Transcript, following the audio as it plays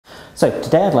So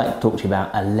today I'd like to talk to you about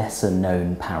a lesser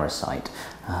known parasite.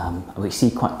 We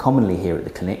see quite commonly here at the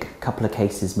clinic, a couple of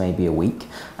cases maybe a week,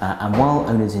 and while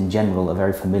owners in general are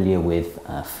very familiar with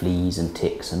fleas and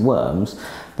ticks and worms,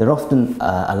 they're often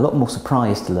a lot more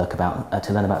surprised to learn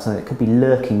about something that could be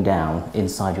lurking down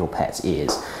inside your pet's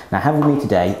ears. Now I have with me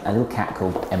today a little cat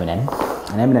called EmnEm,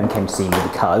 and EmnEm came to see me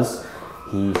because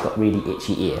he's got really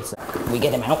itchy ears. We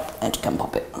get him out and come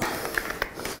pop it.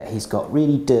 He's got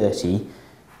really dirty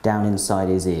down inside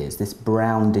his ears, this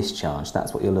brown discharge,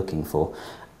 that's what you're looking for.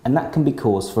 And that can be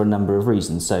caused for a number of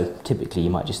reasons. So typically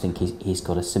you might just think he's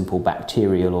got a simple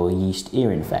bacterial or yeast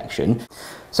ear infection.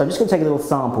 So I'm just going to take a little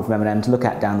sample from EmnEm to look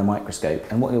at down the microscope,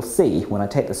 and what you'll see when I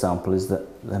take the sample is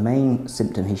that the main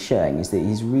symptom he's showing is that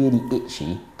he's really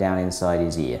itchy down inside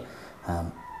his ear.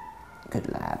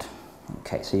 Good lad.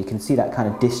 Okay, so you can see that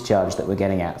kind of discharge that we're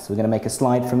getting at. So we're going to make a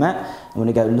slide from that, and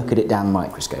we're going to go look at it down the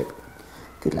microscope.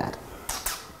 Good lad.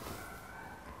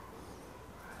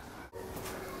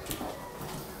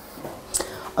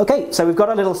 Okay, so we've got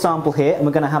a little sample here and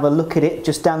we're going to have a look at it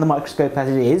just down the microscope as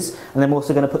it is, and then we're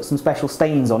also going to put some special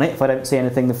stains on it if I don't see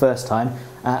anything the first time,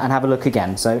 and have a look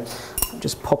again. So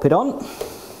just pop it on.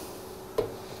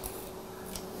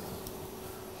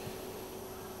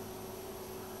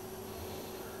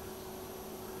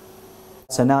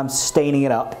 So now I'm staining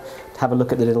it up to have a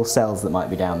look at the little cells that might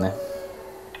be down there.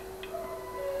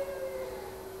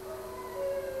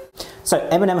 So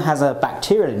EmnEm has a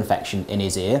bacterial infection in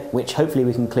his ear, which hopefully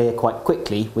we can clear quite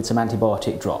quickly with some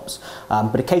antibiotic drops.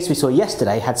 But a case we saw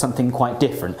yesterday had something quite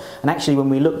different. And actually when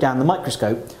we look down the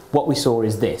microscope, what we saw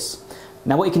is this.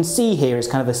 Now what you can see here is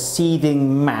kind of a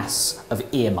seething mass of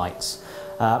ear mites.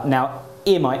 Now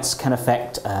ear mites can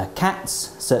affect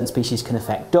cats, certain species can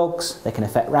affect dogs, they can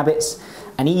affect rabbits,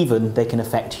 and even they can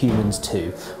affect humans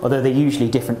too, although they're usually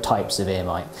different types of ear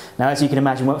mite. Now as you can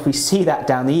imagine, once we see that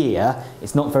down the ear,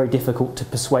 it's not very difficult to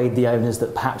persuade the owners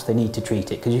that perhaps they need to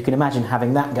treat it, because you can imagine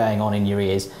having that going on in your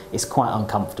ears is quite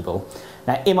uncomfortable.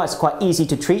 Now ear mites are quite easy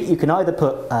to treat. You can either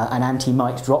put an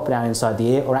anti-mite drop down inside the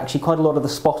ear, or actually quite a lot of the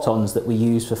spot-ons that we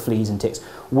use for fleas and ticks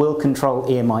will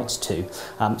control ear mites too.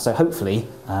 So hopefully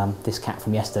this cat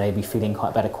from yesterday will be feeling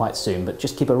quite better quite soon, but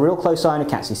just keep a real close eye on the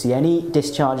cats. You see any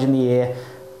discharge in the ear,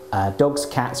 dogs,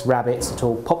 cats, rabbits at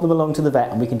all, pop them along to the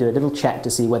vet and we can do a little check to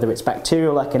see whether it's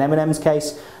bacterial like in EmnEm's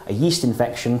case, a yeast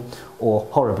infection, or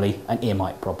horribly an ear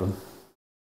mite problem.